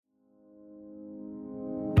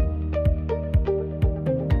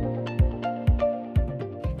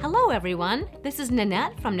everyone. This is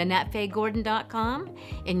Nanette from NanetteFayeGordon.com,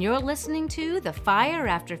 and you're listening to the Fire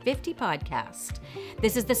After 50 podcast.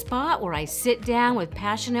 This is the spot where I sit down with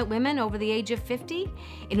passionate women over the age of 50,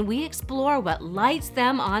 and we explore what lights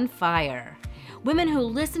them on fire. Women who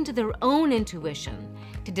listen to their own intuition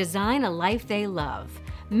to design a life they love,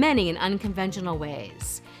 many in unconventional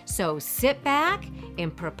ways. So sit back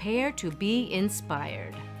and prepare to be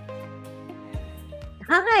inspired.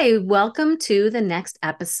 Hi, welcome to the next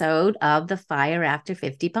episode of the Fire After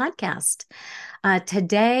 50 podcast.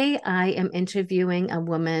 Today, I am interviewing a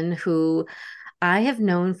woman who I have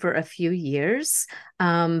known for a few years,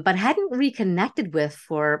 but hadn't reconnected with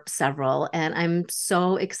for several, and I'm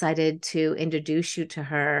so excited to introduce you to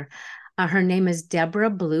her. Her name is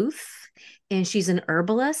Debra Bluth, and she's an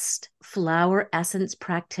herbalist, flower essence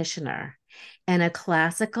practitioner, and a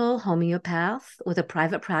classical homeopath with a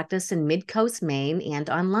private practice in Mid-Coast, Maine, and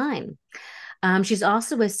online. She's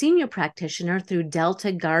also a senior practitioner through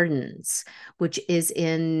Delta Gardens, which is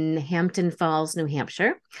in Hampton Falls, New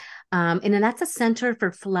Hampshire. And that's a center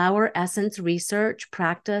for flower essence research,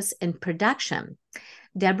 practice, and production.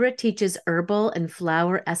 Debra teaches herbal and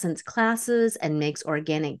flower essence classes and makes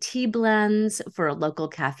organic tea blends for a local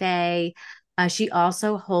cafe. She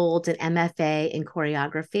also holds an MFA in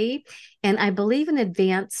choreography and I believe an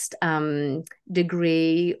advanced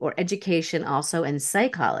degree or education also in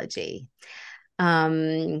psychology.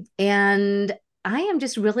 And I am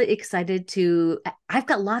just really excited I've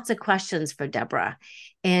got lots of questions for Debra,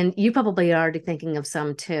 and you probably are already thinking of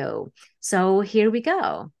some too. So here we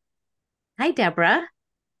go. Hi, Debra.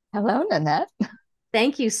 Hello, Nanette.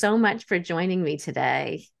 Thank you so much for joining me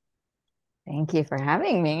today. Thank you for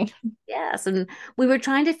having me. Yes, and we were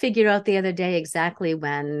trying to figure out the other day exactly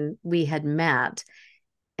when we had met.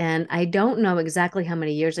 And I don't know exactly how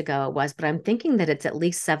many years ago it was, but I'm thinking that it's at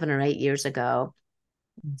least 7 or 8 years ago,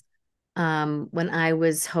 when I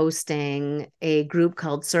was hosting a group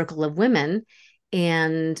called Circle of Women.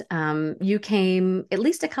 And you came at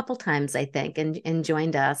least a couple times, I think, and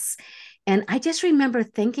joined us. And I just remember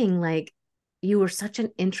thinking, like, you were such an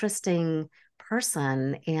interesting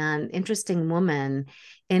person and interesting woman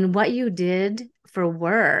in what you did for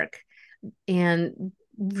work, and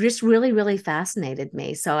just really, really fascinated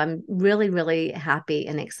me. So I'm really, really happy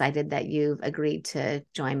and excited that you've agreed to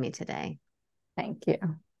join me today. Thank you.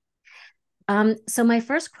 So my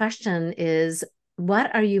first question is,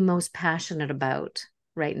 what are you most passionate about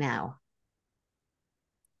right now?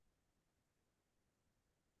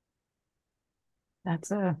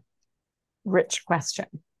 That's a rich question.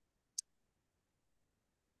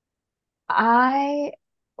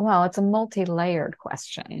 Well, it's a multi-layered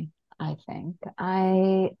question, I think.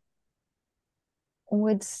 I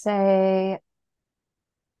would say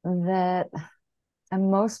that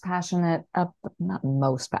I'm most passionate, not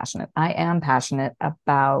most passionate, I am passionate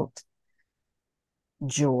about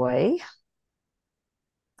joy,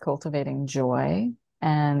 cultivating joy,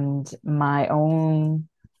 and my own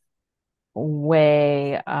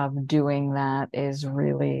way of doing that is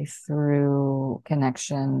really through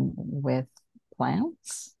connection with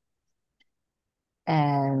plants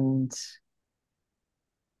and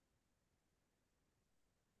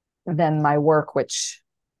then my work, which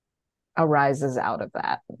arises out of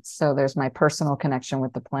that. So there's my personal connection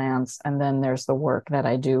with the plants, and then there's the work that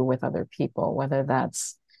I do with other people, whether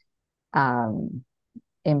that's in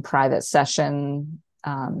private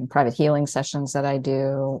private healing sessions that I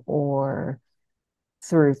do, or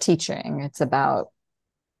through teaching. It's about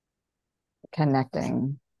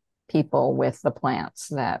connecting people with the plants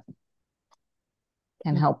that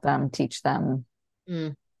can help them, teach them.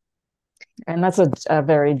 Mm. And that's a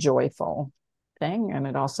very joyful thing. And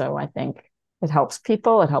it also, I think, it helps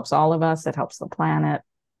people, it helps all of us, it helps the planet.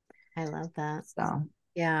 I love that. So,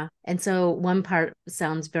 yeah. And so one part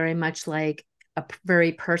sounds very much like a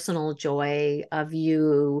very personal joy of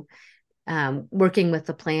you working with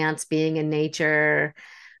the plants, being in nature,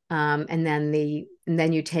 and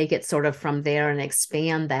then you take it sort of from there and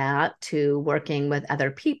expand that to working with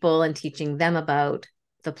other people and teaching them about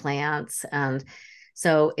the plants. And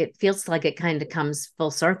so it feels like it kind of comes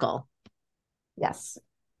full circle. Yes,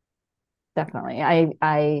 definitely.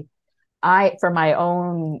 I for my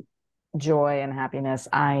own joy and happiness,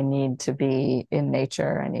 I need to be in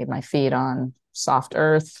nature. I need my feet on soft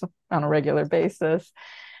earth on a regular basis.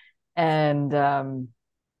 And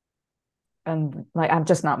like, I'm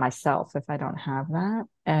just not myself if I don't have that.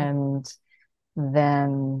 And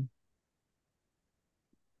then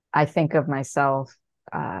I think of myself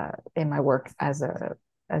in my work as a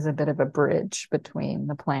bit of a bridge between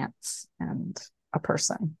the plants and a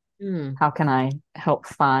person. How can I help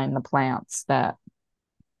find the plants that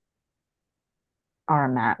are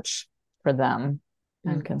a match for them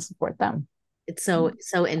and Mm. can support them. It's so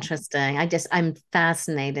interesting. I'm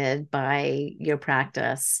fascinated by your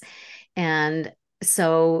practice. And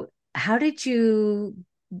so how did you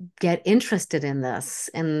get interested in this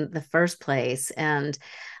in the first place? And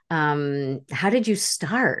how did you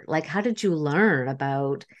start? Like, how did you learn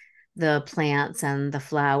about the plants and the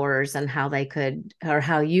flowers and how they could, or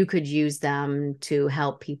how you could use them to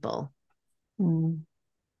help people? Mm.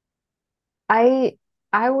 I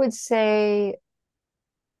I would say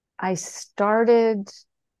I started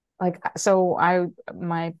so I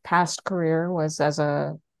my past career was as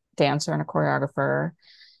a dancer and a choreographer,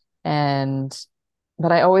 and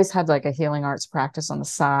but I always had like a healing arts practice on the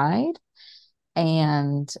side.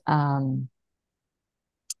 And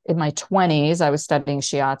in my 20s, I was studying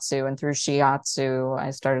shiatsu, and through shiatsu,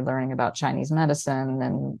 I started learning about Chinese medicine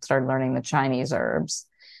and started learning the Chinese herbs.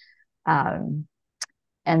 Um,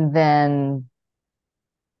 and then,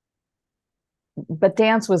 but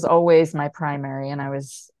dance was always my primary, and I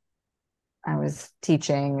was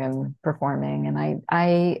teaching and performing, and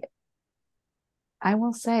I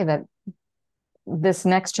will say that this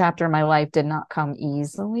next chapter of my life did not come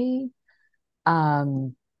easily.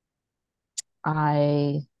 Um,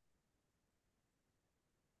 I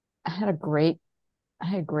I had a great I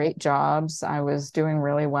had great jobs. I was doing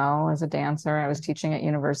really well as a dancer. I was teaching at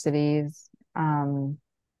universities.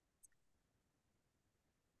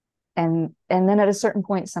 And then at a certain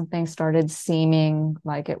point something started seeming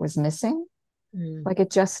like it was missing. Mm. Like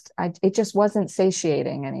it just wasn't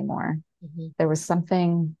satiating anymore. Mhm. There was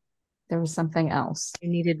something else. You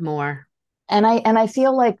needed more. And I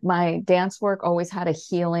feel like my dance work always had a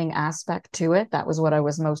healing aspect to it. That was what I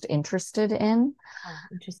was most interested in, Oh,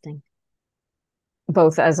 interesting.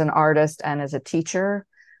 both as an artist and as a teacher.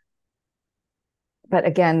 But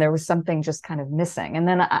again, there was something just kind of missing. And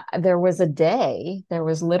then there was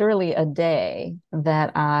literally a day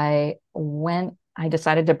that I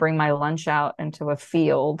decided to bring my lunch out into a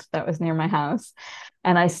field that was near my house.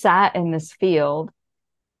 And I sat in this field.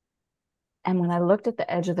 And when I looked at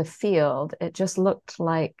the edge of the field, it just looked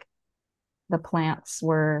like the plants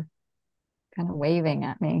were kind of waving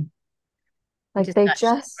at me. I Like just got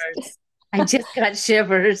shivers. I just got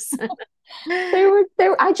shivers.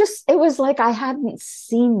 it was like I hadn't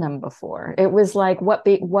seen them before. It was like what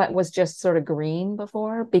was just sort of green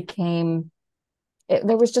before became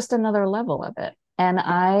there was just another level of it. And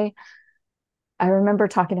I remember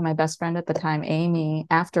talking to my best friend at the time, Amy,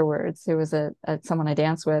 afterwards, who was someone I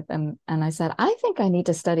danced with, and I said, I think I need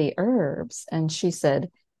to study herbs. And she said,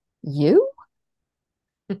 you?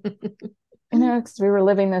 Because we were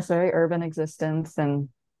living this very urban existence and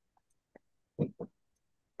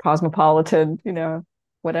cosmopolitan,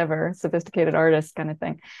 whatever, sophisticated artist kind of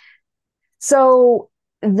thing. So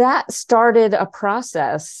that started a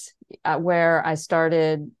process where I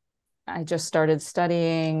just started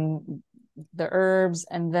studying the herbs.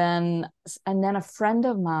 And then a friend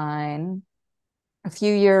of mine, a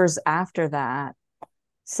few years after that,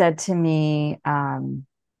 said to me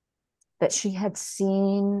that she had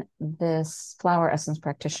seen this flower essence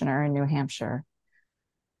practitioner in New Hampshire.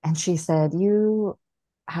 And she said, you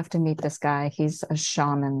have to meet this guy. He's a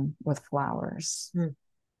shaman with flowers. Mm.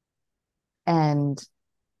 And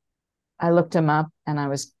I looked him up and I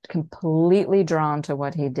was completely drawn to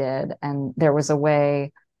what he did. And there was a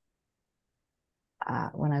way,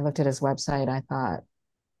 when I looked at his website, I thought,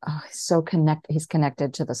 oh, he's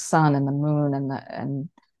connected to the sun and the moon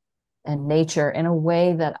and nature in a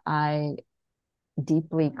way that I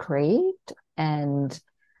deeply craved. And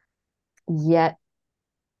yet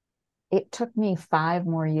it took me 5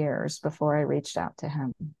 more years before I reached out to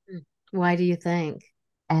him. Why do you think?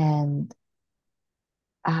 And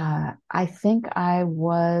I think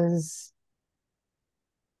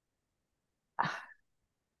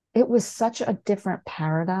it was such a different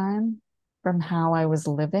paradigm from how I was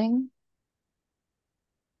living.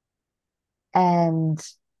 And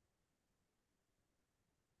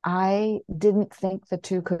I didn't think the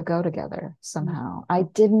two could go together somehow. I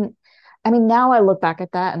didn't, I mean, now I look back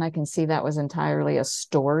at that and I can see that was entirely a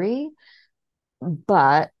story.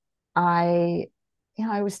 But I,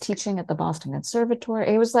 I was teaching at the Boston Conservatory.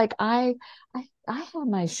 It was like I had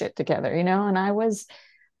my shit together, and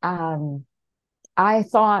um, I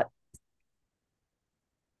thought,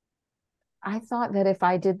 I thought that if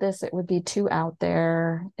I did this, it would be too out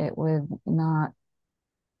there. It would not,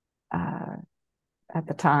 uh, at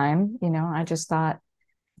the time, I just thought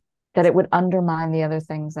that it would undermine the other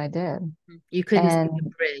things I did. You couldn't see the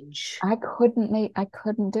And bridge. I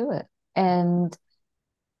couldn't do it. And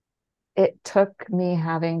it took me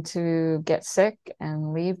having to get sick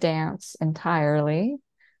and leave dance entirely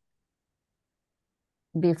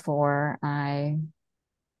before I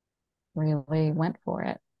really went for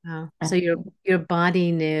it. Wow. So And your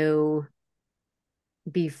body knew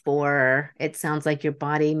before. It sounds like your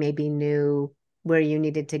body maybe knew where you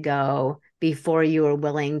needed to go before you were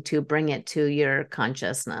willing to bring it to your yeah,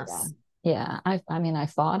 consciousness. yeah. I mean, I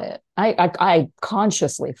fought it. I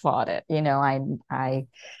consciously fought it.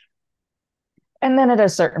 And then at a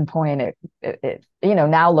certain point,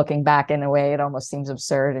 now looking back in a way, it almost seems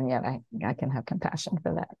absurd, and yet I can have compassion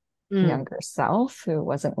for that Mm, younger self who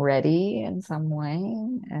wasn't ready in some way,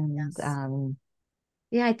 and yes.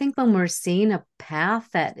 Yeah, I think when we're seeing a path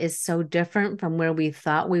that is so different from where we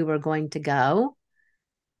thought we were going to go,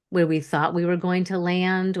 where we thought we were going to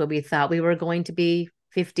land, where we thought we were going to be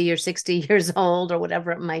 50 or 60 years old or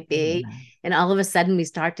whatever it might be. yeah, And all of a sudden we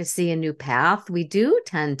start to see a new path. We do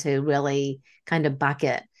tend to really kind of buck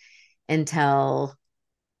it until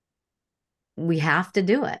we have to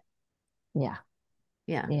do it. yeah,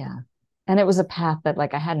 Yeah. yeah. And it was a path that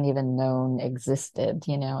like I hadn't even known existed.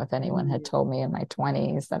 If anyone had Mm, told me in my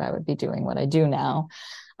 20s that I would be doing what I do now,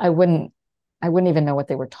 I wouldn't I wouldn't even know what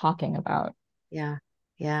they were talking about. yeah.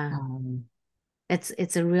 Yeah. Um, It's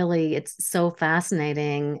so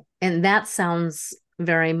fascinating. And that sounds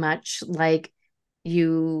very much like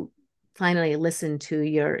you finally listened to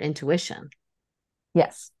your intuition.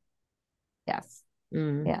 yes, yes,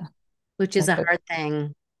 Mm, yeah. which is That's a it. hard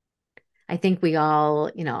thing. I think we all,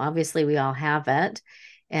 obviously we all have it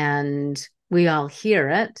and we all hear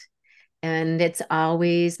it. And it's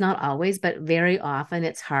always, not always, but very often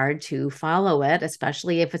it's hard to follow it,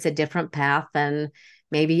 especially if it's a different path than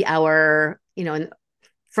maybe our,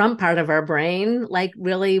 front part of our brain like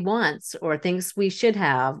really wants or thinks we should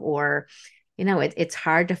have, or, it's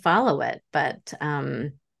hard to follow it. But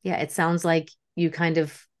yeah, it sounds like you kind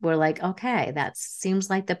of were like, okay, that seems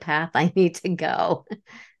like the path I need to go.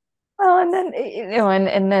 Well, and then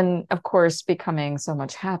and then of course becoming so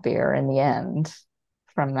much happier in the end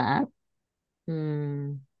from that.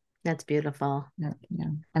 Mm, that's beautiful.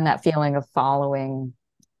 And that feeling of following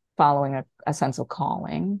a sense of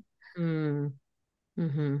calling. Mm,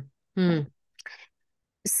 mm-hmm. Mm.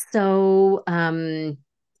 So,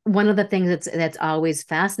 one of the things that's always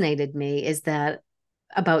fascinated me is that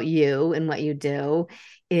about you and what you do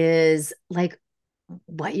is like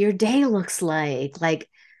what your day looks like. Like,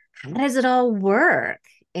 how does it all work?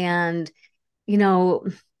 And, you know,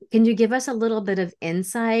 can you give us a little bit of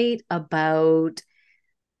insight about,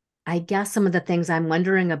 I guess, some of the things I'm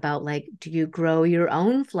wondering about? Like, do you grow your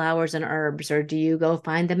own flowers and herbs, or do you go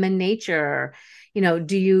find them in nature?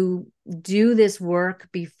 Do you do this work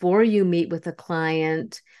before you meet with a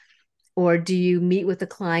client, or do you meet with a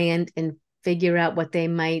client and figure out what they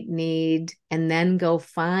might need and then go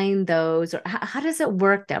find those? Or how does it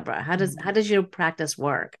work, Deborah? How does your practice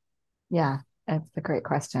work? Yeah, that's a great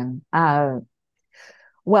question.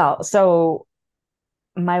 Well, so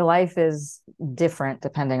my life is different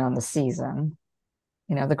depending on the season.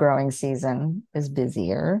 The growing season is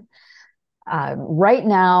busier. Right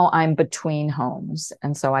now, I'm between homes,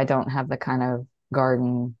 and so I don't have the kind of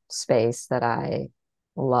garden space that I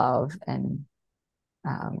love and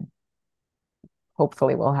um,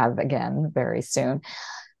 hopefully will have again very soon.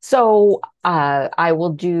 So I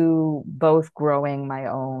will do both growing my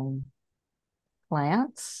own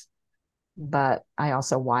plants, but I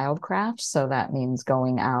also wildcraft. So that means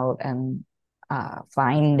going out and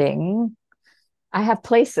finding. I have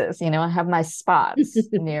places, I have my spots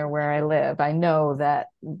near where I live. I know that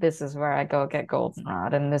this is where I go get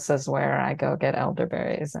goldenrod, and this is where I go get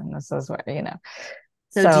elderberries, and this is where.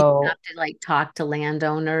 So do you So, have to like talk to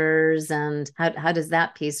landowners, and how does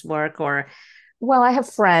that piece work? Or well, I have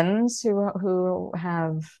friends who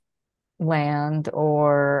have land,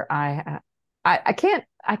 or I can't.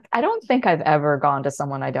 I don't think I've ever gone to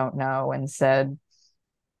someone I don't know and said,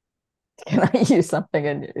 "Can I use something?"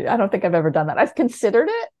 And I don't think I've ever done that. I've considered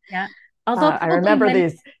it. yeah, although I remember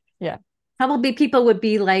these. Yeah, probably people would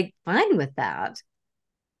be like fine with that.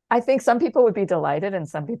 I think some people would be delighted and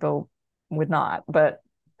some people would not. But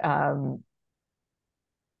um,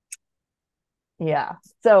 yeah.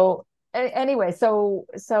 So anyway, so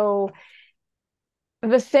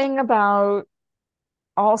the thing about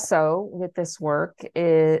also with this work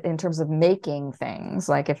is, in terms of making things,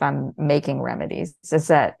 like if I'm making remedies, is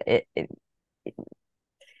that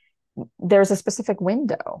there's a specific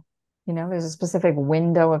window. There's a specific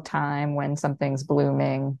window of time when something's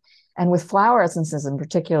blooming. And with flower essences in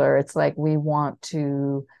particular, it's like we want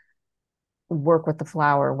to work with the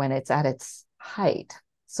flower when it's at its height.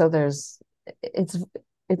 So it's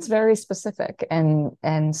it's very specific.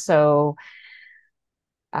 And so,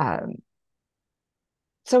 um,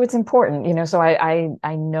 so it's important, so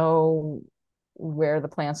I know where the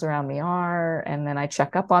plants around me are, and then I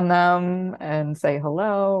check up on them and say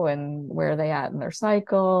hello and where are they at in their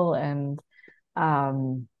cycle. And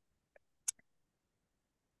um,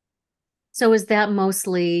 So is that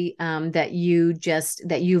mostly that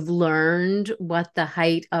you've learned what the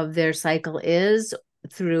height of their cycle is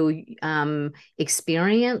through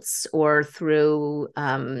experience or through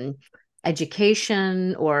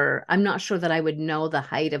education, or I'm not sure that I would know the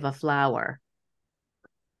height of a flower.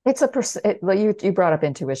 well, you brought up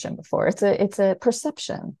intuition before. It's a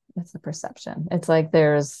perception. It's a perception. It's like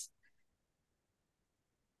there's,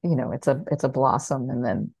 it's a blossom, and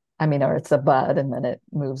then, or it's a bud, and then it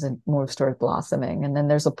moves towards blossoming, and then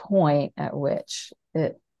there's a point at which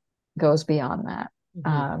it goes beyond that.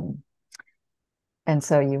 Mhm. And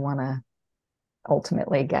so you want to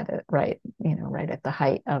ultimately get it right, right at the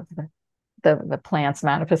height of the plant's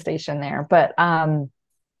manifestation there. But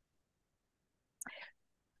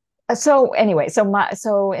so anyway,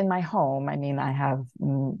 so in my home, I have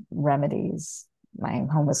remedies. My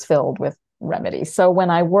home is filled with remedies. So when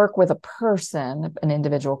I work with a person, an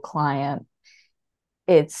individual client,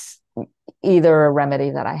 it's either a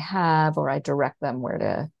remedy that I have, or I direct them where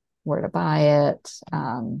to buy it.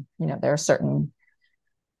 There are certain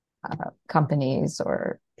companies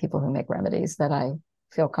or people who make remedies that I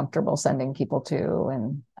feel comfortable sending people to,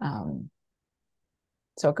 and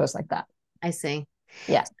so it goes like that. I see.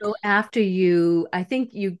 Yeah. So I think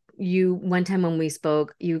you one time when we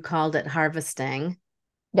spoke, you called it harvesting.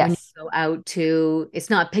 When you Yes. go out to, it's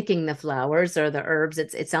not picking the flowers or the herbs.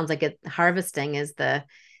 It sounds like harvesting is the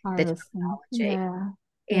Harvesting. terminology. Yeah.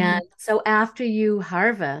 Yeah. And so after you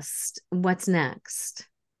harvest, what's next?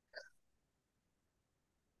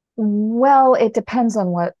 Well, it depends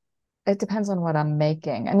on what I'm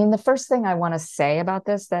making. The first thing I want to say about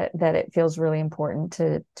this, that it feels really important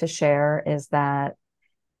to share, is that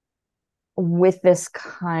with this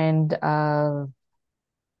kind of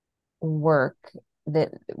work,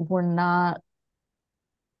 that we're not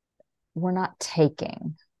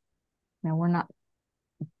taking. We're not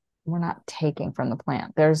taking from the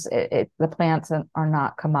plant. The plants are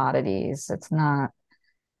not commodities. It's not.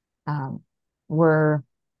 Um, we're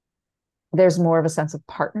There's more of a sense of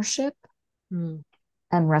partnership Hmm.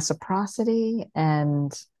 and reciprocity,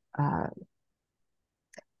 and uh,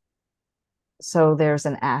 so there's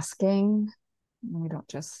an asking. We don't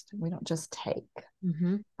just take.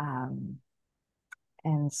 Mm-hmm. um,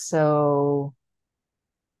 and so,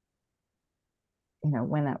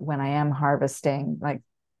 when I am harvesting, like,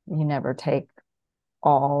 you never take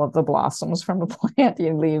all of the blossoms from a plant.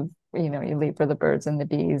 You leave for the birds and the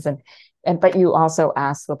bees, and but you also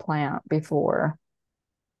ask the plant before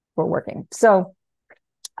we're working.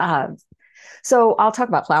 Uh, so I'll talk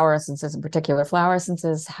about flower essences in particular. Flower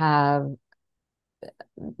essences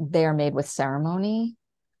they are made with ceremony.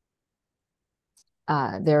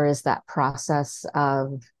 There is that process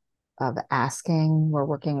of asking. We're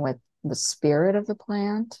working with the spirit of the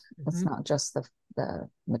plant. It's Mm-hmm. not just the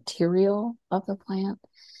material of the plant.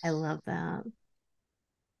 I love that.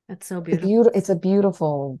 That's so It's beautiful. beautiful. It's a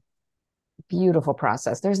beautiful, beautiful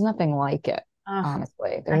process. There's nothing like it, Oh,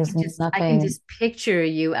 honestly. I There's can nothing. just picture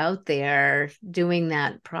you out there doing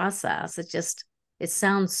that process. It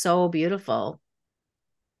sounds so beautiful.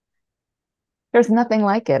 There's nothing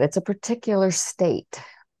like it. It's a particular state.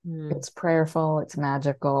 Mm. It's prayerful. It's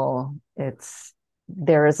magical.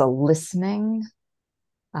 There is a listening.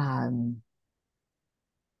 Um,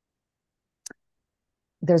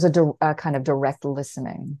 there's a kind of direct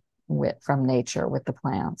listening from nature, with the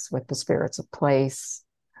plants, with the spirits of place.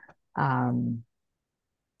 Um,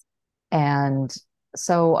 and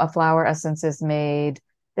so a flower essence is made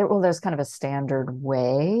there's kind of a standard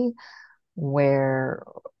way, where,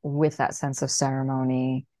 with that sense of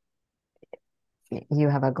ceremony, you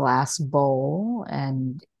have a glass bowl,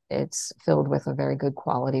 and it's filled with a very good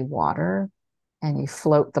quality water, and you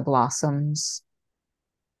float the blossoms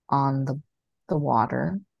on the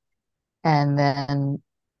water, and then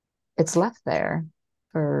it's left there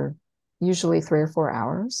for usually 3 or 4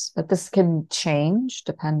 hours. But this can change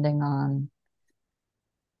depending on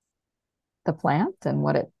the plant and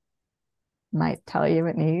what it might tell you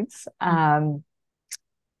it needs.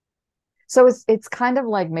 So it's kind of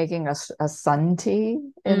like making a sun tea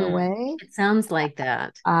in a Mm. way. It sounds like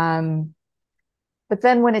that. Um, but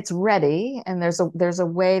then when it's ready, and there's a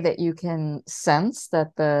way that you can sense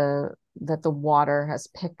that the water has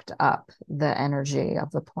picked up the energy of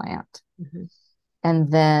the plant. Mhm.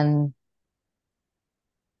 And then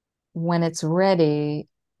when it's ready,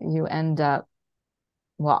 you end up,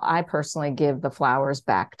 well, I personally give the flowers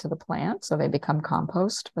back to the plant so they become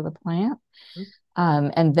compost for the plant.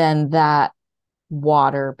 And then that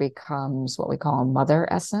water becomes what we call mother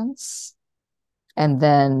essence. And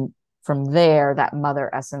then from there, that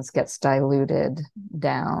mother essence gets diluted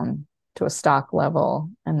down to a stock level,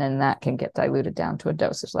 and then that can get diluted down to a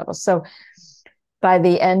dosage level. So by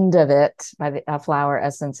the end of it, by the flower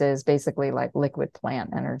essence is basically like liquid plant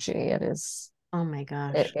energy. It is, Oh my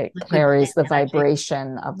gosh. it Liquid carries plant the energy.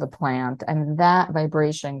 vibration of the plant, and that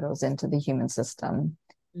vibration goes into the human system,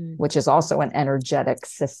 Mm. which is also an energetic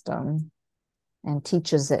system, and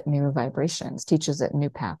teaches it new vibrations, teaches it new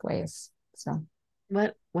pathways. So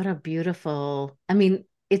What a beautiful, I mean,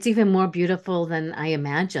 it's even more beautiful than I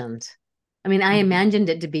imagined. I mean, I imagined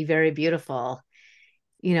it to be very beautiful,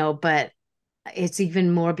 but it's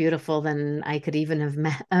even more beautiful than I could even have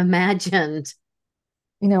imagined.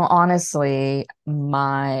 honestly, when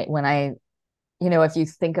I, if you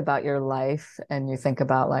think about your life and you think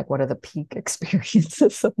about like, what are the peak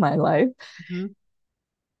experiences of my life? Mhm.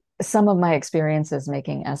 Some of my experiences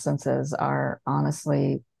making essences are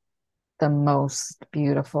honestly the most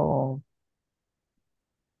beautiful.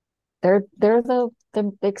 They're the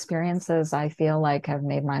experiences I feel like have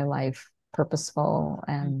made my life purposeful.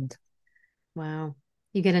 And Wow.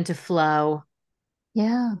 You get into flow.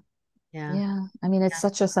 yeah, Yeah. yeah. I mean, it's Yeah.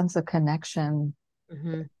 such a sense of connection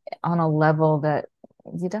Hmm. on a level that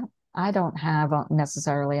I don't have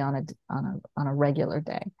necessarily on a regular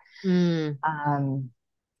day. Mm. Um,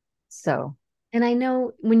 so And I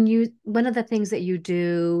know one of the things that you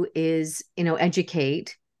do is,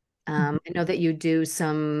 educate. I know that you do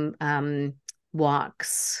some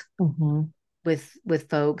walks mhm. with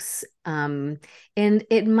folks. And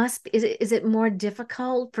it must be, is it more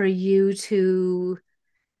difficult for you to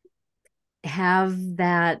have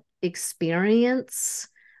that experience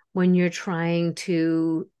when you're trying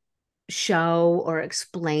to show or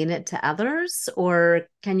explain it to others, or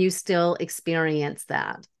can you still experience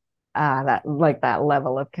that? That like that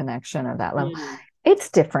level of connection or that level, Mm. it's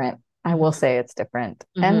different. I will Hmm. say it's different.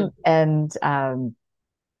 Hmm. And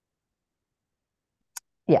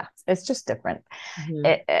yeah, it's just different. Hmm.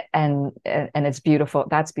 And it's beautiful.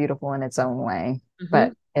 That's beautiful in its own way, Hmm.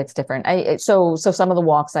 but it's different. So some of the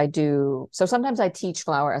walks I do, so sometimes I teach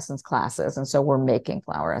flower essence classes, and so we're making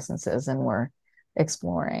flower essences and we're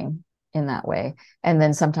exploring in that way. And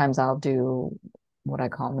then sometimes I'll do what I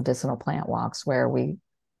call medicinal plant walks, where we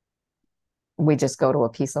just go to a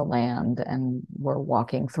piece of land and we're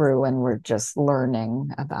walking through and we're just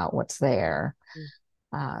learning about what's there.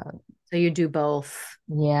 Uh, So you do both.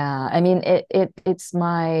 yeah, I mean, it's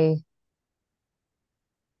my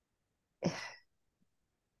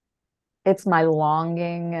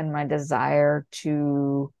longing and my desire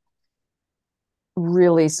to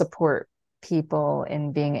really support people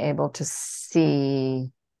in being able to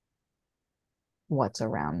see what's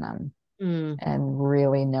around them Mm. and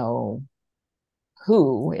really know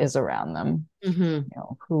who is around them. Hmm.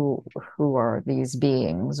 Who are these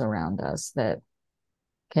beings around us that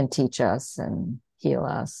can teach us and heal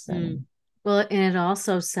us. Mm. And Well, and it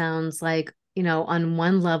also sounds like, on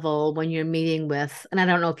one level, when you're meeting with, and I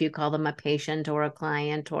don't know if you call them a patient or a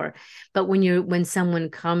client, but when someone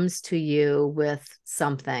comes to you with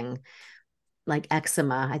something like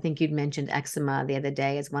eczema, I think you'd mentioned eczema the other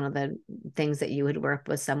day as one of the things that you would work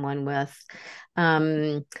with someone with,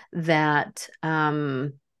 um,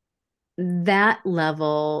 that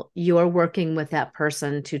level, you're working with that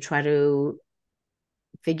person to try to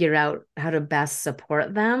figure out how to best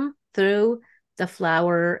support them through the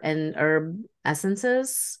flower and herb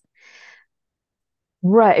essences.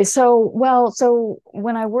 right. So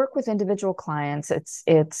when I work with individual clients,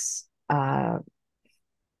 I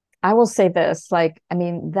will say this, like, I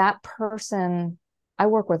mean, that person, I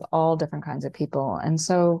work with all different kinds of people. And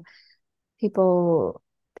so people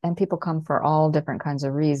people come for all different kinds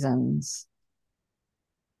of reasons,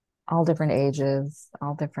 all different ages,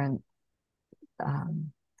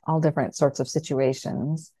 um, all different sorts of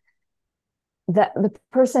situations. That the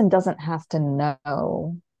person doesn't have to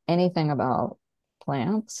know anything about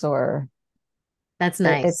plants, or That's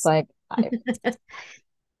it's nice. like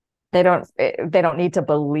they don't need to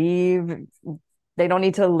believe, they don't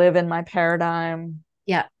need to live in my paradigm.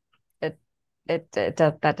 Yeah. it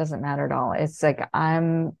that doesn't matter at all. It's like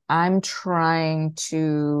I'm trying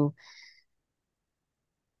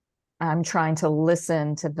to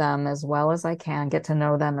listen to them as well as I can, get to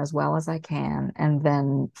know them as well as I can, and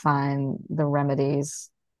then find the remedies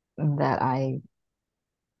that I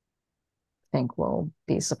think will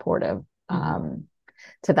be supportive Hmm.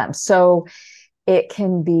 to them. So it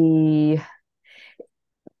can be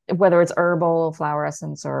whether it's herbal, flower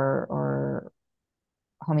essence, or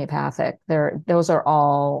homeopathic, those are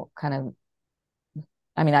all kind of,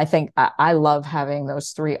 I mean, I think I love having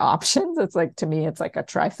those three options. It's like, to me, it's like a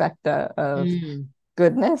trifecta of Mm,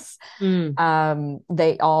 goodness. mm,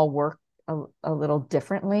 They all work a little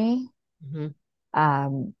differently. mhm.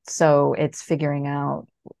 So it's figuring out,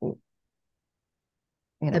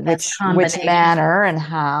 The best which combination. manner and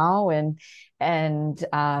how, and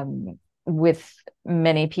with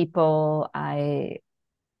many people,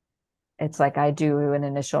 it's like I do an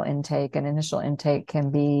initial intake. An initial intake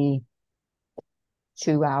can be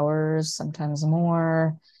 2 hours, sometimes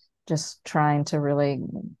more, just trying to really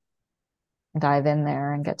dive in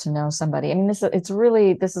there and get to know somebody. I mean, this is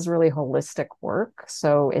really holistic work.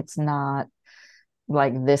 So it's not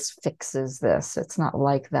like this fixes this. It's not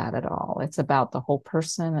like that at all. It's about the whole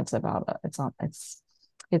person.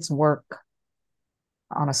 It's work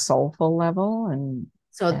on a soulful level,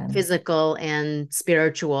 So and physical and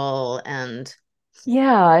spiritual and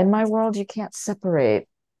yeah, in my world you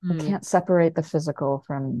mm, can't separate the physical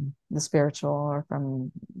from the spiritual or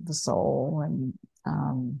from the soul. And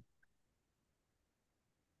um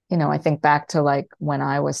I think back to like when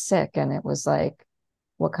I was sick, and it was like,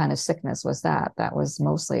 what kind of sickness was that? That was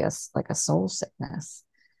mostly like a soul sickness.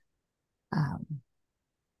 um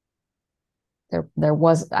there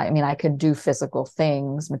was, I mean, I could do physical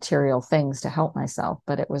things, material things to help myself,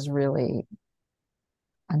 but it was really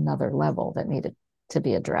another level that needed to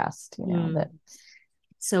be addressed, mm. that.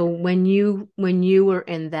 So when you were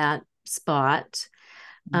in that spot,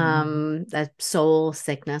 that soul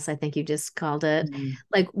sickness, I think you just called it, Mm.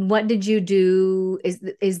 like what did you do?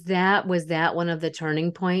 Is that was that one of the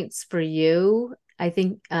turning points for you? I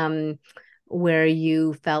think where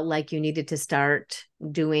you felt like you needed to start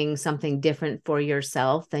doing something different for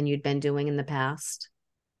yourself than you'd been doing in the past.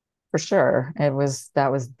 For sure, there was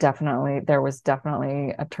definitely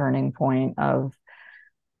a turning point of,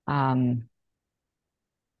 um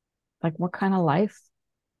like, what kind of life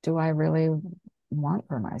do I really want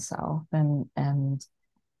for myself, and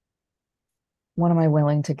what am I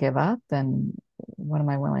willing to give up, and what am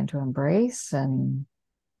I willing to embrace, and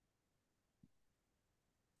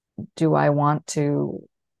do I want to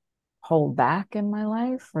hold back in my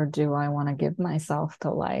life, or do I want to give myself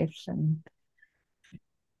to life? And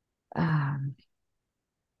um,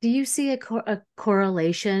 Do you see a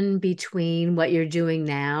correlation between what you're doing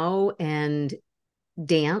now and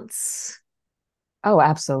dance? oh,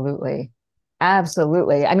 absolutely,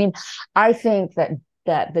 absolutely. I mean, I think that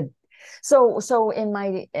the so in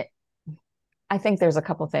my I think there's a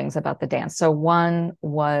couple things about the dance. So one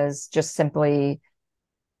was just simply,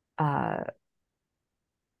 uh,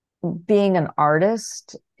 being an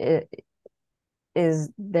artist. Is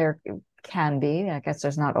there can be, I guess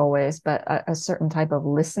there's not always, but a certain type of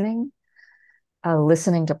listening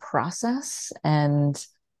to process, and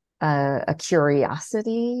a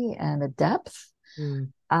curiosity and a depth.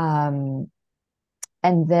 Mm, Um,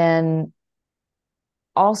 and then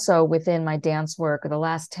also within my dance work, the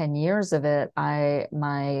last 10 years of it,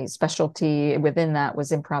 my specialty within that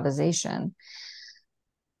was improvisation,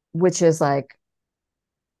 which is like,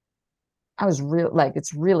 I was real like,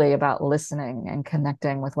 it's really about listening and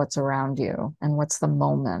connecting with what's around you and what's the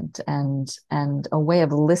moment, and a way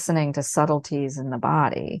of listening to subtleties in the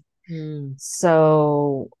body. mm,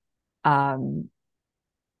 So, um,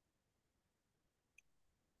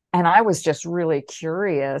 and I was just really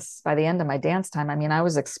curious by the end of my dance time. I mean, I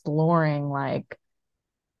was exploring, like,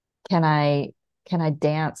 can I can I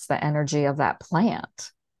dance the energy of that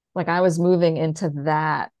plant? Like, I was moving into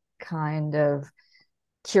that kind of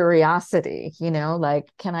curiosity, like,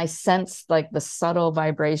 can I sense like the subtle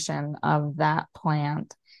vibration of that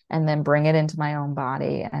plant, and then bring it into my own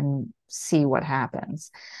body and see what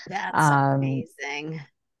happens. that's Um, amazing.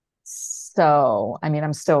 so I mean,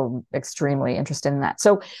 I'm still extremely interested in that.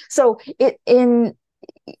 So it in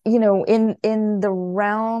in the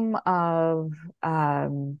realm of,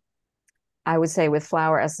 I would say, with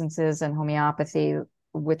flower essences and homeopathy,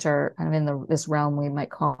 which are kind of in this realm we might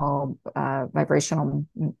call, vibrational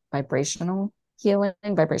healing,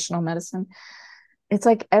 vibrational medicine. It's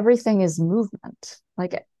like everything is movement.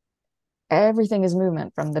 Like, everything is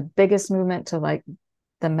movement, from the biggest movement to like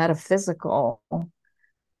the metaphysical.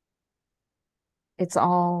 It's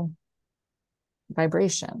all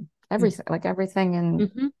vibration. Everything in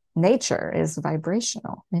Mm-hmm. nature is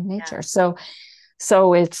vibrational in Yeah. nature.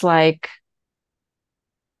 So it's like,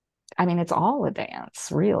 I mean, it's all a dance,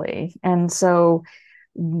 really. And so,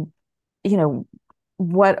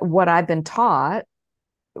 what I've been taught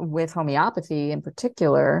with homeopathy in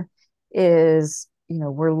particular is,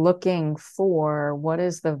 we're looking for what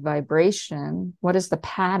is the vibration, what is the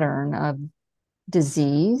pattern of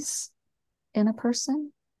disease in a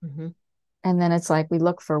person. Mm-hmm. And then it's like we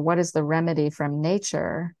look for what is the remedy from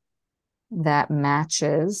nature that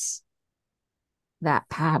matches that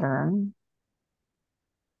pattern.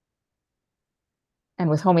 And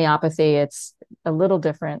with homeopathy, it's a little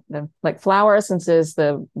different. Like flower essences,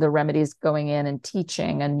 the remedies going in and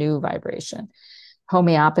teaching a new vibration.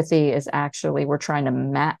 Homeopathy is actually we're trying to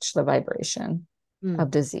match the vibration Mm.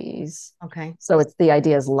 of disease. Okay. So it's the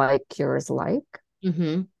idea is like cures like.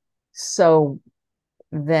 Mm-hmm. So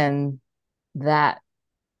then that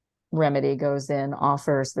remedy goes in,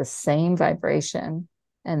 offers the same vibration,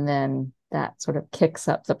 and then that sort of kicks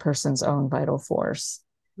up the person's own vital force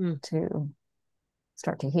Mm. to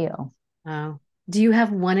start to heal. Oh. Do you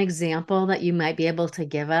have one example that you might be able to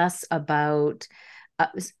give us about, uh,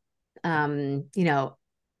 you know,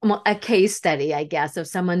 a case study, I guess, of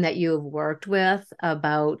someone that you have worked with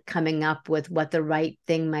about coming up with what the right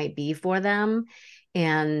thing might be for them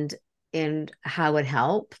and how it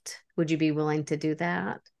helped? Would you be willing to do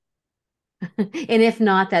that? And if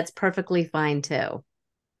not, that's perfectly fine too.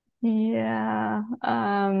 Yeah.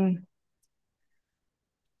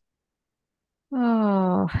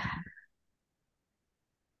 Oh,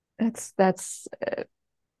 that's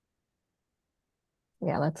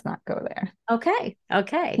yeah, let's not go there. Okay.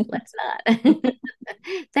 Okay. Let's not.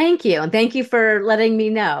 Thank you. And thank you for letting me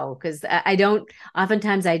know because I don't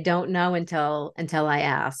oftentimes I don't know until I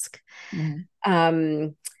ask. Mhm.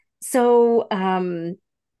 Um so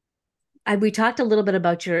we talked a little bit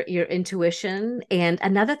about your intuition, and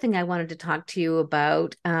another thing I wanted to talk to you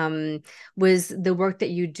about was the work that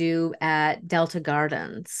you do at Delta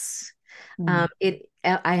Gardens. Mm.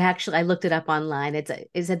 I looked it up online. It's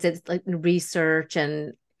like research,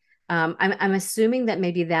 and I'm assuming that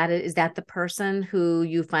maybe is that the person who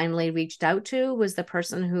you finally reached out to was the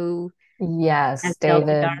person who Yes, has Delta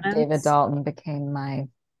David Gardens. Dalton became my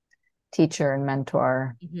teacher and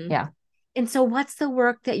mentor. Hmm. Yeah. And so, what's the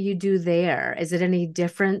work that you do there? Is it any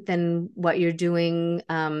different than what you're doing,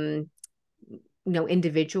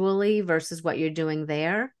 individually versus what you're doing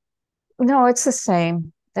there? No, it's the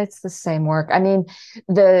same. It's the same work. I mean,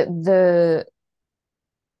 the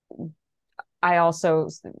I also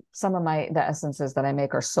some of the essences that I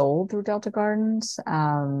make are sold through Delta Gardens.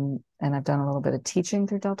 And I've done a little bit of teaching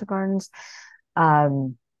through Delta Gardens.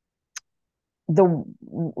 Um, the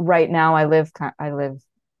right now I live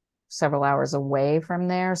several hours away from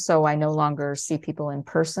there, so I no longer see people in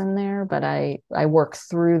person there, but I work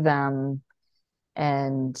through them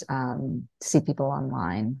and see people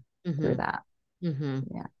online through Mm-hmm. that. Mm-hmm.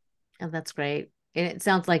 Yeah. Oh, that's great. And it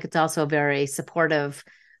sounds like it's also very supportive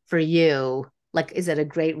for you. Like, is it a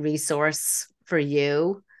great resource for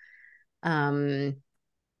you? Um,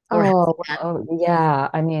 or has Oh, that, well, yeah.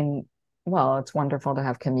 I mean, well, it's wonderful to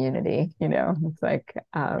have community, It's like it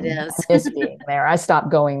I is. miss being there. I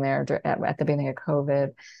stopped going there at the beginning of COVID.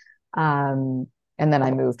 Um, and then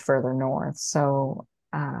I moved further north. So,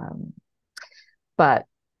 but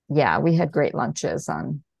yeah, we had great lunches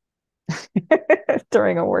on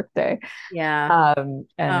during a work day. Yeah. Uh,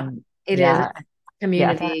 And it is yeah, yeah.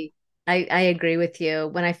 community. I agree with you.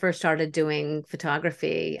 When I first started doing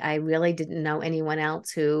photography, I really didn't know anyone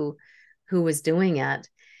else who was doing it.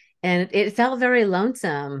 And it felt very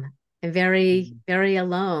lonesome and very, very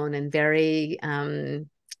alone and very you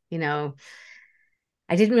know,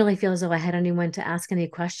 I didn't really feel as though I had anyone to ask any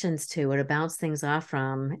questions to or to bounce things off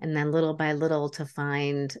from. And then little by little to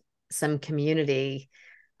find some community.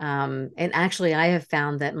 And actually, I have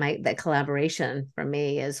found that that collaboration for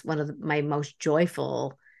me is one of my most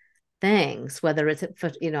joyful things, whether it's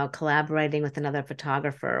collaborating with another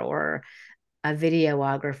photographer or a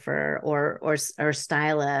videographer or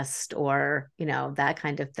stylist or that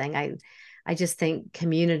kind of thing. I just think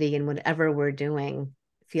community in whatever we're doing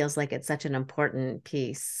feels like it's such an important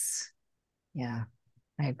piece. Yeah,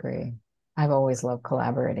 I agree. I've always loved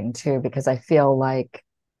collaborating too, because I feel like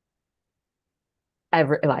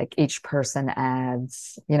each person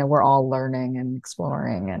adds, we're all learning and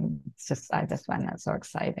exploring, and I just find that so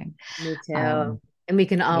exciting. Me too. Um, And we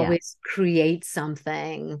can yeah. always create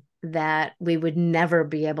something that we would never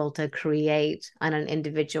be able to create on an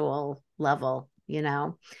individual level.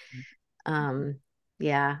 um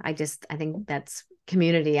yeah, I think that's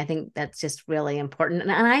community. I think that's just really important,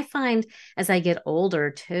 and I find as I get older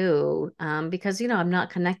too, because I'm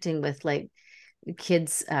not connecting with like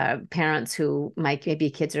kids parents who maybe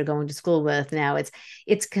kids are going to school with now.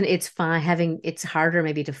 It's fine having it's harder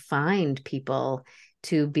maybe to find people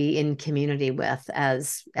to be in community with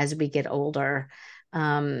as we get older.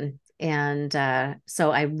 And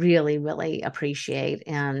so I really, really appreciate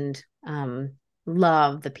and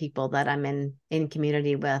love the people that I'm in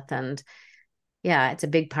community with. And yeah, it's a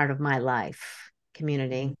big part of my life,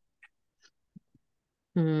 community.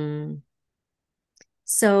 Hmm.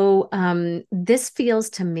 So this feels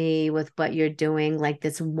to me with what you're doing like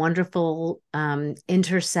this wonderful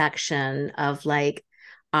intersection of like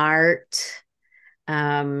art,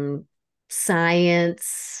 um,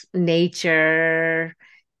 science, nature,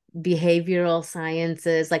 behavioral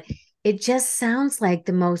sciences. Like it just sounds like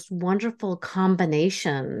the most wonderful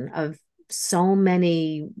combination of so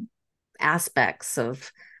many aspects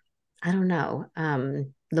of, I don't know,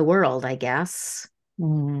 the world, I guess.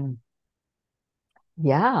 Mm.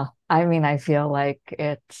 Yeah. I mean, I feel like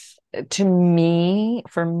it's to me,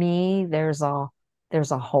 for me, there's a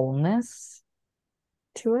wholeness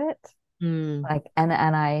to it. Mm, Like and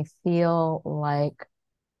I feel like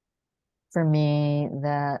for me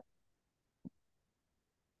that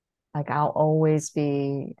like I'll always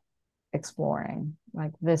be exploring.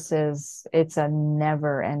 Like it's a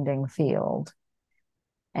never ending field.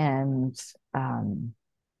 And um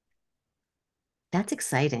that's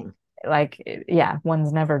exciting. like yeah,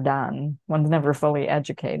 one's never done. One's never fully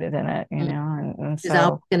educated in it, you Mm. know, and There's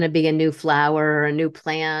always so going to be a new flower or a new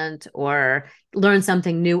plant or learn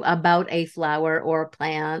something new about a flower or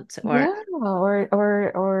plant or yeah,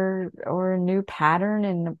 or a new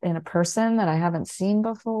pattern in a person that I haven't seen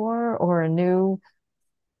before, or a new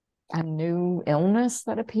illness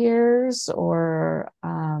that appears, or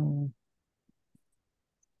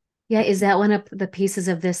yeah, is that one of the pieces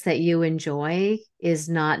of this that you enjoy is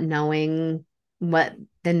not knowing what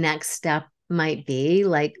the next step might be,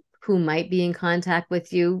 like who might be in contact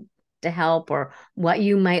with you to help or what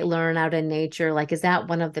you might learn out in nature? Like, is that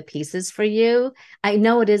one of the pieces for you? I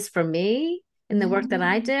know it is for me in the work that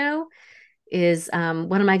I yeah, do is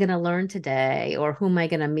what am I going to learn today or who am I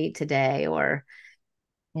going to meet today or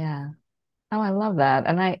yeah. Oh, I love that.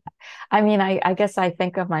 And I mean, I guess I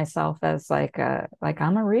think of myself as like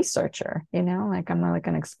I'm a researcher, you know, like I'm like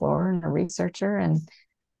an explorer and a researcher. And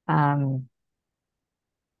um,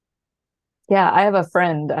 yeah, I have a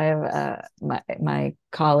friend. I have my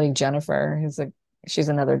colleague Jennifer, she's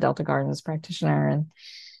another Delta Gardens practitioner, and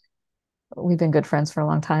we've been good friends for a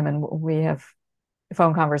long time. And we have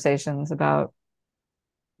phone conversations about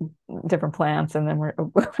different plants, and then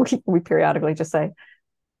we periodically just say,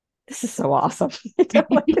 "This is so awesome," you know,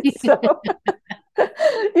 like it's so.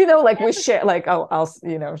 Like we share, like, oh,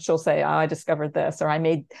 she'll say, oh, I discovered this, or I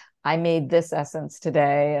made this essence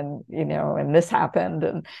today, and and this happened,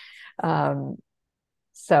 and um,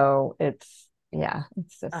 so yeah,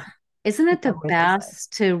 it's uh, just isn't it it's the always the same.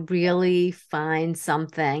 best to really find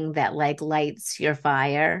something that like lights your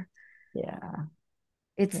fire? Yeah,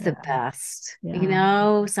 It's the yeah, best, yeah,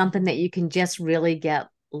 something that you can just really get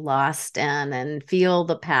lost in and feel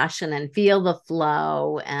the passion and feel the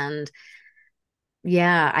flow. And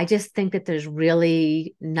yeah, I just think that there's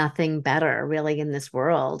really nothing better, really, in this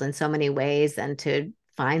world in so many ways than to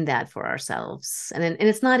find that for ourselves. And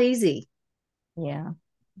it's not easy. yeah.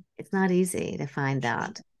 It's not easy to find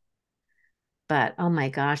that. But oh my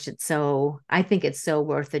gosh, I think it's so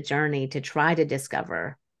worth the journey to try to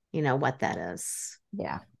discover, what that is.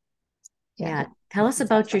 Yeah, yeah. Yeah. Tell us It's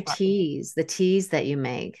about so your fun. teas, the teas that you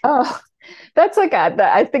make. Oh, that's like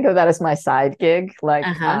I think of that as my side gig. Like,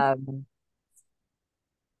 Uh-huh.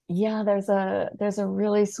 yeah, there's a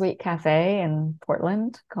really sweet cafe in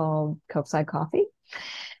Portland called Cokeside Coffee,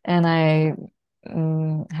 and I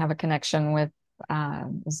have a connection with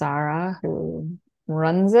Zara who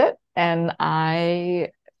runs it, and I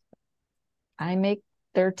make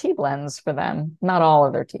their tea blends for them. Not all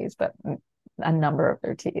of their teas, but a number of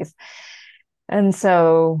their teas. And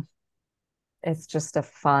so it's just a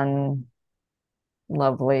fun,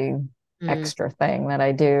 lovely Mm. extra thing that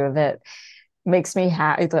I do that makes me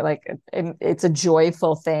happy. Like it's a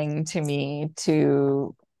joyful thing to me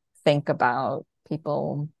to think about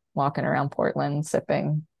people walking around Portland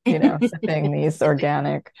sipping these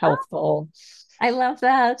organic, healthful, I love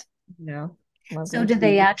that. So lovely tea.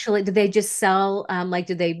 do they just sell like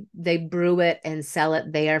do they brew it and sell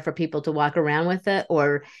it there for people to walk around with it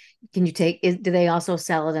or do they also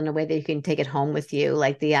sell it in a way that you can take it home with you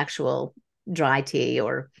like the actual dry tea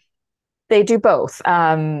or They do both.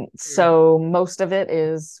 Mm. So most of it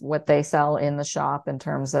is what they sell in the shop in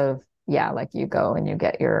terms of, yeah, like you go and you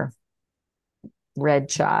get your red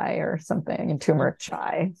chai or something, and turmeric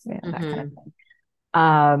chai, that kind of Mhm. thing.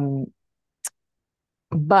 Um,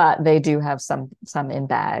 but they do have some in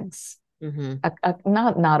bags. Mhm.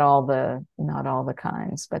 Not all the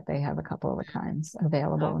kinds, but they have a couple of the kinds Oh,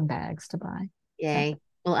 available in bags to buy. Yeah. yay.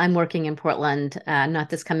 Well, I'm working in Portland, not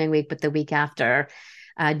this coming week, but the week after,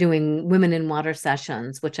 doing women in water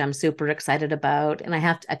sessions, which I'm super excited about. And I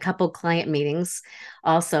have a couple client meetings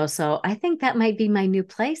also. So I think that might be my new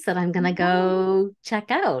place that I'm going to Oh, go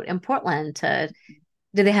check out in Portland.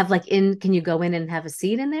 Do they have can you go in and have a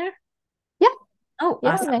seat in there? yeah, Oh, yeah.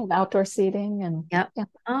 And they awesome. have outdoor seating and Yep. yeah,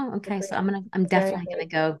 Oh, they're okay. So great. I'm They're very definitely going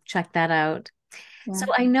to great. go check that out. So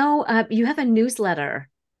Yeah. I know you have a newsletter.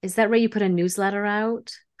 Is that right? You put a newsletter out?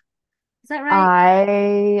 Is that right?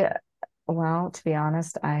 I, well, to be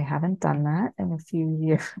honest, I haven't done that in a few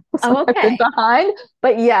years. Oh, I've been okay. behind,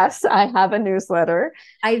 but yes, I have a newsletter.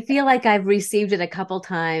 I feel like I've received it a couple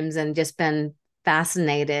times and just been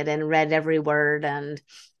fascinated and read every word. And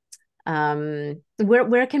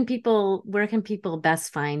where can people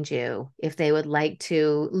best find you if they would like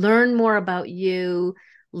to learn more about you,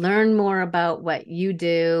 learn more about what you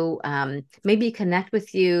do, maybe connect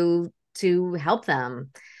with you to help them,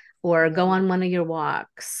 or Yeah. go on one of your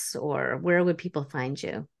walks, or where would people find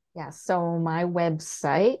you? Yeah, so my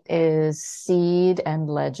website is Seed and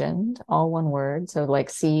Legend, all one word. So like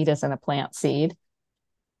seed as in a plant seed,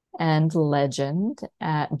 and legend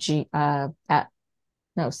at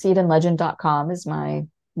no, seedandlegend.com is my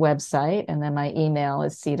website. And then my email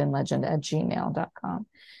is seedandlegend@gmail.com.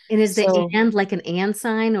 And is the So and like an and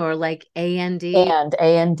sign or like A-N-D? and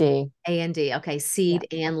A&D. A-N-D. Okay. Yeah, Seed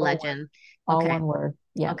and all one word. Legend. All Okay. one word.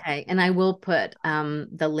 Yeah. Okay. And I will put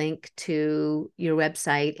the link to your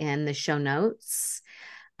website in the show notes.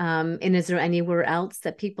 And is there anywhere else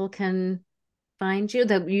that people can find you?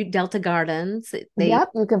 Delta Gardens, they Yep,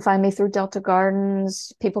 you can find me through Delta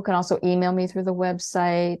Gardens. People can also email me through the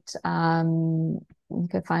website. You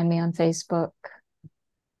can find me on Facebook.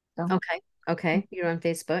 So, okay. Okay. You're on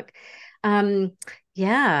Facebook. Um,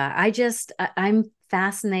 yeah, I'm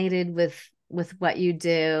fascinated with what you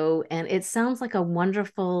do, and it sounds like a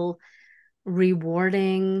wonderful,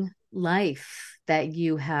 rewarding life that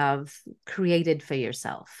you have created for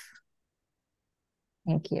yourself.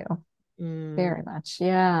 thank you Mm. very much.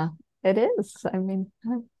 Yeah, it is. I mean,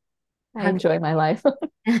 I Have enjoy my life.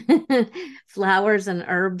 flowers and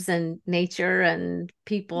herbs and nature and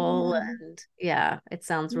people, Yeah. and yeah, it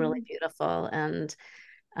sounds really Mm. beautiful. And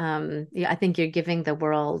yeah, I think you're giving the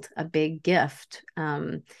world a big gift.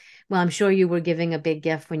 Well, I'm sure you were giving a big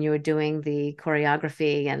gift when you were doing the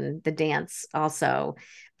choreography and the dance also,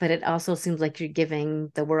 but it also seems like you're giving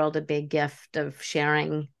the world a big gift of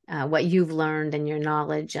sharing what you've learned and your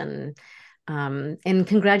knowledge. And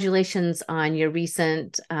congratulations on your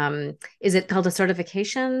recent, is it called a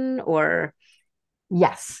certification or,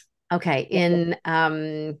 Yes. okay, Yeah.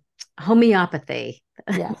 in homeopathy?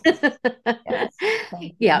 Yes. Yes.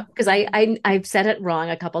 Thank Yeah, you. because I've said it wrong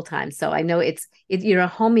a couple times, so I know you're a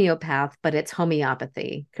homeopath, but it's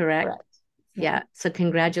homeopathy, correct? Correct. Yeah. Yeah. So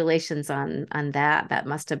congratulations on that. That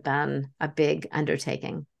must have been a big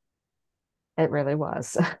undertaking. It really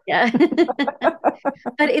was. Yeah.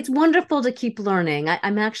 But it's wonderful to keep learning.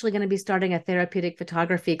 I'm actually going to be starting a therapeutic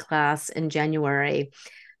photography class in January.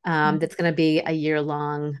 That's going to be a year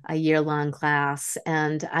long class,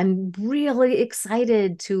 and I'm really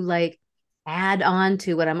excited to like add on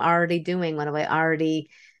to what I'm already doing, what I already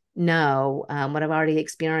know, what I've already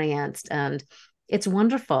experienced, and it's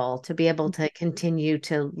wonderful to be able to continue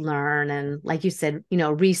to learn and, like you said,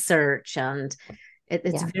 research, and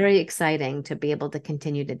it's Yeah. very exciting to be able to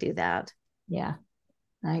continue to do that. Yeah.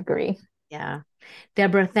 I agree. Yeah.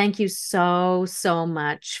 Debra, thank you so, so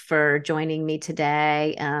much for joining me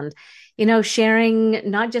today and, sharing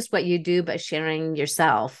not just what you do, but sharing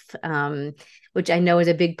yourself, which I know is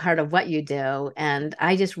a big part of what you do. And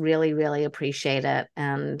I just really, really appreciate it.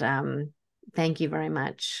 And thank you very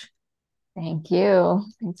much. Thank you.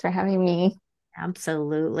 Thanks for having me.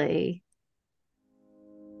 Absolutely.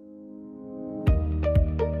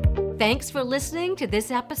 Thanks for listening to this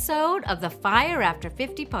episode of the Fire After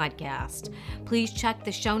 50 podcast. Please check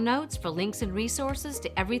the show notes for links and resources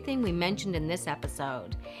to everything we mentioned in this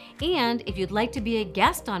episode. And if you'd like to be a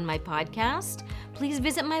guest on my podcast, please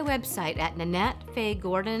visit my website at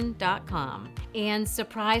NanetteFayeGordon.com. And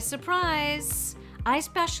surprise, surprise, I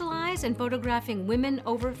specialize in photographing women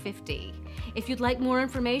over 50. If you'd like more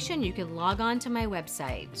information, you can log on to my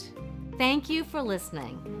website. Thank you for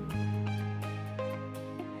listening.